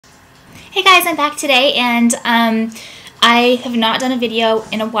Hey guys, I'm back today, and I have not done a video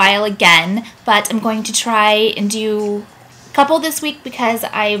in a while again, but I'm going to try and do a couple this week because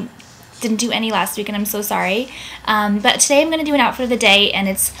I didn't do any last week and I'm so sorry. But today I'm going to do an outfit of the day, and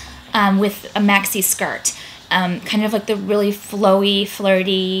it's with a maxi skirt. Kind of like the really flowy,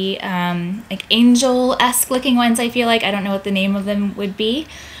 flirty, like angel-esque looking ones, I feel like. I don't know what the name of them would be.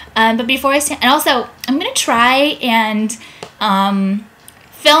 But before I stand, and also I'm going to try and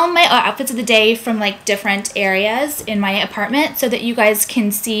film my outfits of the day from like different areas in my apartment so that you guys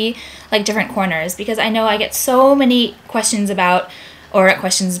can see like different corners, because I know I get so many questions about, or not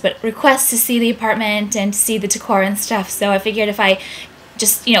questions, but requests to see the apartment and to see the decor and stuff. So I figured if I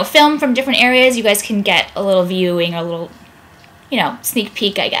just, film from different areas, you guys can get a little viewing or a little, sneak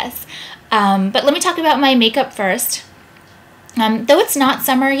peek, I guess. But let me talk about my makeup first. Though it's not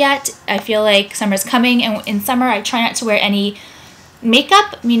summer yet, I feel like summer's coming, and in summer I try not to wear any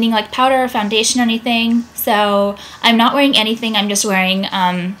makeup, meaning like powder or foundation or anything. So I'm not wearing anything. I'm just wearing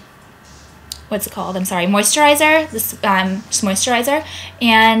what's it called? I'm sorry, moisturizer. This just moisturizer.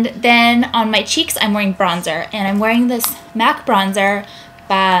 And then on my cheeks, I'm wearing bronzer, and I'm wearing this MAC bronzer.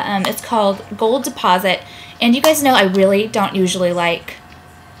 It's called Gold Deposit. And you guys know I really don't usually like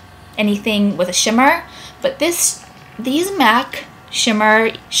anything with a shimmer, but these MAC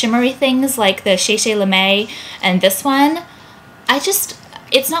shimmery things like the Shea Shea Lame and this one,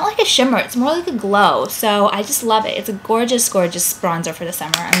 it's not like a shimmer, it's more like a glow, so I just love it. It's a gorgeous, gorgeous bronzer for the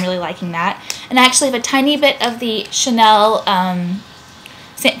summer. I'm really liking that. And I actually have a tiny bit of the Chanel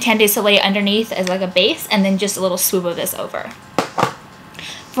Tan de Soleil underneath as like a base, and then just a little swoop of this over.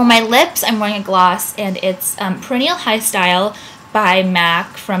 For my lips, I'm wearing a gloss, and it's Perennial High Style by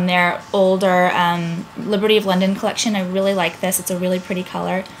MAC from their older Liberty of London collection. I really like this. It's a really pretty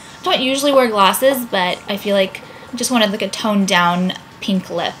color. I don't usually wear glosses, but I feel like I just wanted like a toned down pink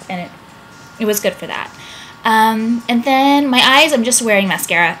lip, and it was good for that. And then my eyes, I'm just wearing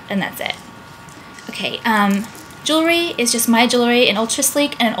mascara, and that's it. Okay, jewelry is just my jewelry, an ultra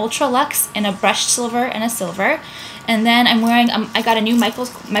sleek and an ultra luxe, and a brushed silver and a silver. And then I'm wearing, I got a new Michael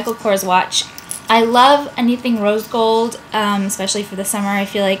Kors watch. I love anything rose gold, especially for the summer. I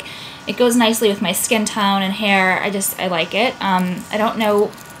feel like it goes nicely with my skin tone and hair. I like it. I don't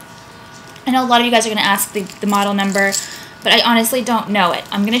know. I know a lot of you guys are going to ask the model number, but I honestly don't know it.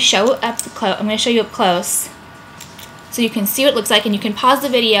 I'm going to show you up close so you can see what it looks like, and you can pause the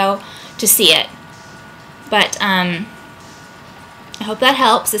video to see it. But I hope that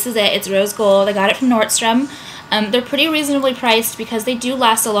helps. This is it. It's rose gold. I got it from Nordstrom. They're pretty reasonably priced because they do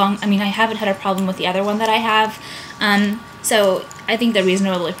last a long. I mean, I haven't had a problem with the other one that I have. So I think they're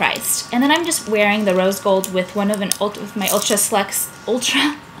reasonably priced. And then I'm just wearing the rose gold with with my Ultra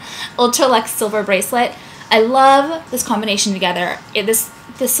Luxe silver bracelet. I love this combination together. This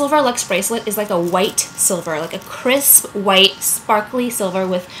silver luxe bracelet is like a white silver, like a crisp white sparkly silver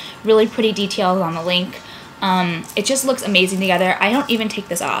with really pretty details on the link. It just looks amazing together. I don't even take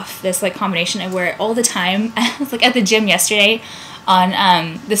this off. This like combination, I wear it all the time. I was like at the gym yesterday on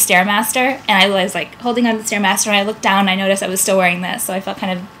the Stairmaster, and I was like holding on to the Stairmaster, and I looked down and I noticed I was still wearing this, so I felt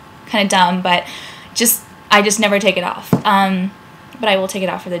kind of dumb, but I just never take it off. But I will take it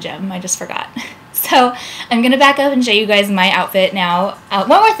off for the gym. I just forgot. So I'm going to back up and show you guys my outfit now. One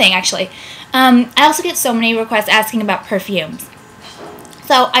more thing, actually. I also get so many requests asking about perfumes.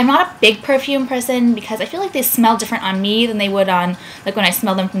 So I'm not a big perfume person because I feel like they smell different on me than they would on like when I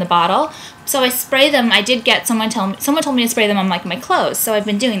smell them from the bottle. So I spray them. I did get someone told me to spray them on like my clothes. So I've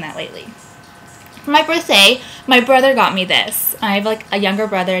been doing that lately. For my birthday, my brother got me this. I have like a younger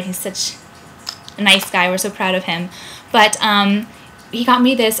brother, and he's such a nice guy. We're so proud of him. But he got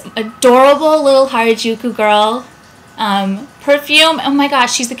me this adorable little Harajuku girl perfume. Oh my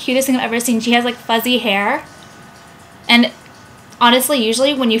gosh, she's the cutest thing I've ever seen. She has like fuzzy hair. And honestly,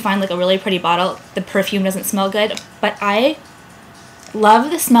 usually when you find like a really pretty bottle, the perfume doesn't smell good. But I love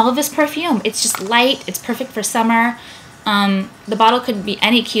the smell of this perfume. It's just light. It's perfect for summer. The bottle couldn't be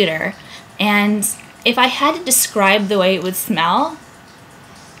any cuter. And if I had to describe the way it would smell,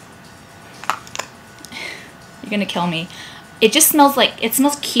 you're going to kill me. It just smells like, it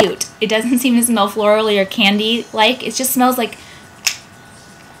smells cute. It doesn't seem to smell florally or candy-like. It just smells like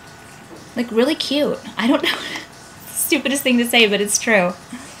really cute. I don't know. Stupidest thing to say, but it's true.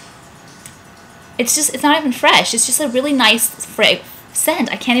 It's not even fresh. It's just a really nice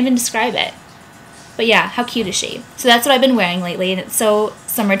scent. I can't even describe it. But yeah, how cute is she? So that's what I've been wearing lately, and it's so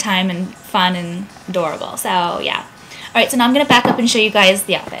summertime and fun and adorable. So yeah. Alright, so now I'm going to back up and show you guys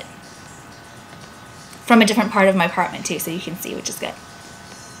the outfit from a different part of my apartment too, so you can see, which is good.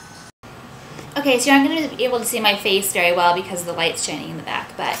 Okay, so you're not going to be able to see my face very well because the light's shining in the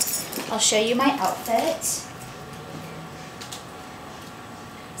back, but I'll show you my outfit.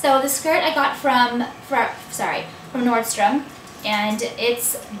 So the skirt I got from Nordstrom, and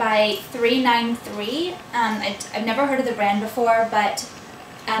it's by 393. I've never heard of the brand before, but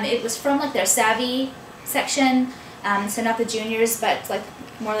it was from like their Savvy section, so not the juniors, but like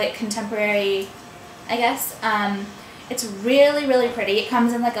more like contemporary, I guess. It's really, really pretty. It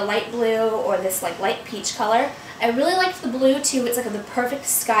comes in like a light blue or this like light peach color. I really liked the blue too. It's like the perfect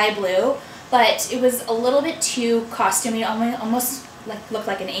sky blue, but it was a little bit too costumey, almost like looked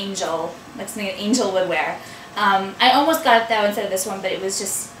like an angel, like something an angel would wear. I almost got it though instead of this one, but it was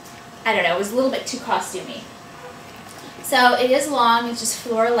just, I don't know, it was a little bit too costumey. So it is long, it's just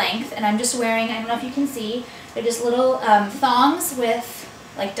floor length, and I'm just wearing, I don't know if you can see, they're just little thongs with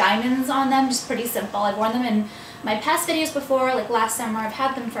like diamonds on them, just pretty simple. I've worn them in my past videos before, like last summer. I've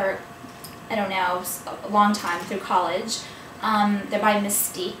had them for, I don't know, a long time through college. They're by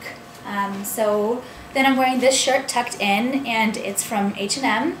Mystique. So then I'm wearing this shirt tucked in, and it's from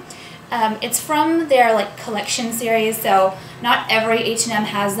H&M. It's from their like collection series, so not every H&M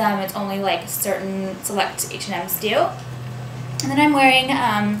has them. It's only like certain select H&Ms do. And then I'm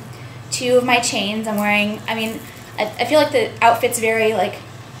wearing two of my chains. I'm wearing, I feel like the outfit's very like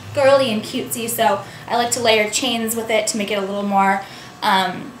girly and cutesy, so I like to layer chains with it to make it a little more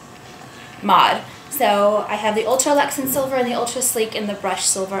mod. So I have the Ultra Luxe in silver and the Ultra Sleek in the brushed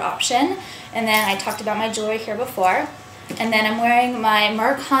silver option. And then I talked about my jewelry here before. And then I'm wearing my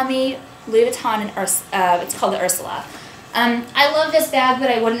Murakami Louis Vuitton, it's called the Ursula. I love this bag,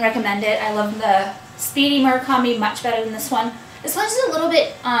 but I wouldn't recommend it. I love the Speedy Murakami much better than this one. This one's just a little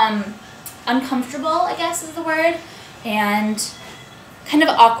bit uncomfortable, I guess is the word, and kind of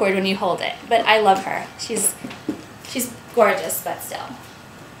awkward when you hold it, but I love her. She's gorgeous, but still.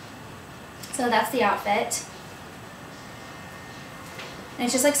 So that's the outfit. And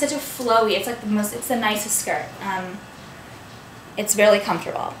it's just like such a flowy, it's like it's the nicest skirt. It's really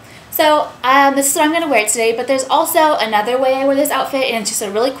comfortable. So this is what I'm going to wear today, but there's also another way I wear this outfit, and it's just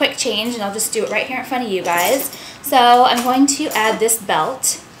a really quick change, and I'll just do it right here in front of you guys. So I'm going to add this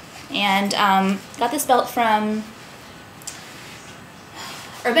belt, and got this belt from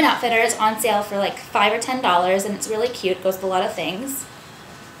Urban Outfitters on sale for like $5 or $10, and it's really cute. It goes with a lot of things.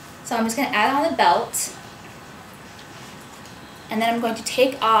 So I'm just going to add on the belt, and then I'm going to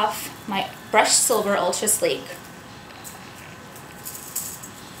take off my brushed silver Ultra Sleek.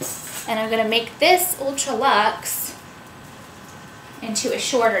 And I'm going to make this Ultra Luxe into a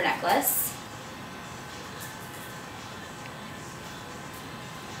shorter necklace.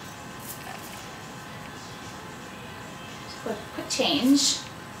 Just a quick change.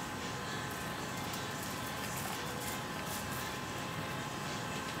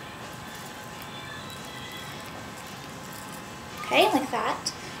 Okay, like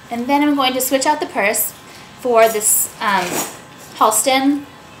that. And then I'm going to switch out the purse for this Halston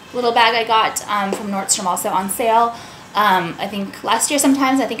little bag I got from Nordstrom, also on sale. I think last year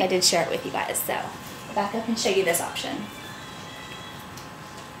sometimes, I think I did share it with you guys. So I'll back up and show you this option.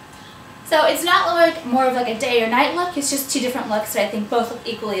 So it's not like more of like a day or night look, it's just two different looks that I think both look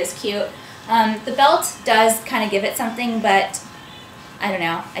equally as cute. The belt does kind of give it something, but I don't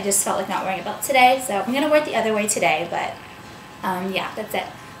know, I just felt like not wearing a belt today, so I'm going to wear it the other way today, but yeah, that's it.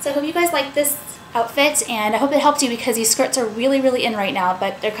 So I hope you guys like this outfit, and I hope it helped you, because these skirts are really, really in right now,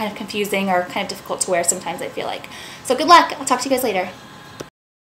 but they're kind of confusing or kind of difficult to wear sometimes, I feel like. So good luck. I'll talk to you guys later.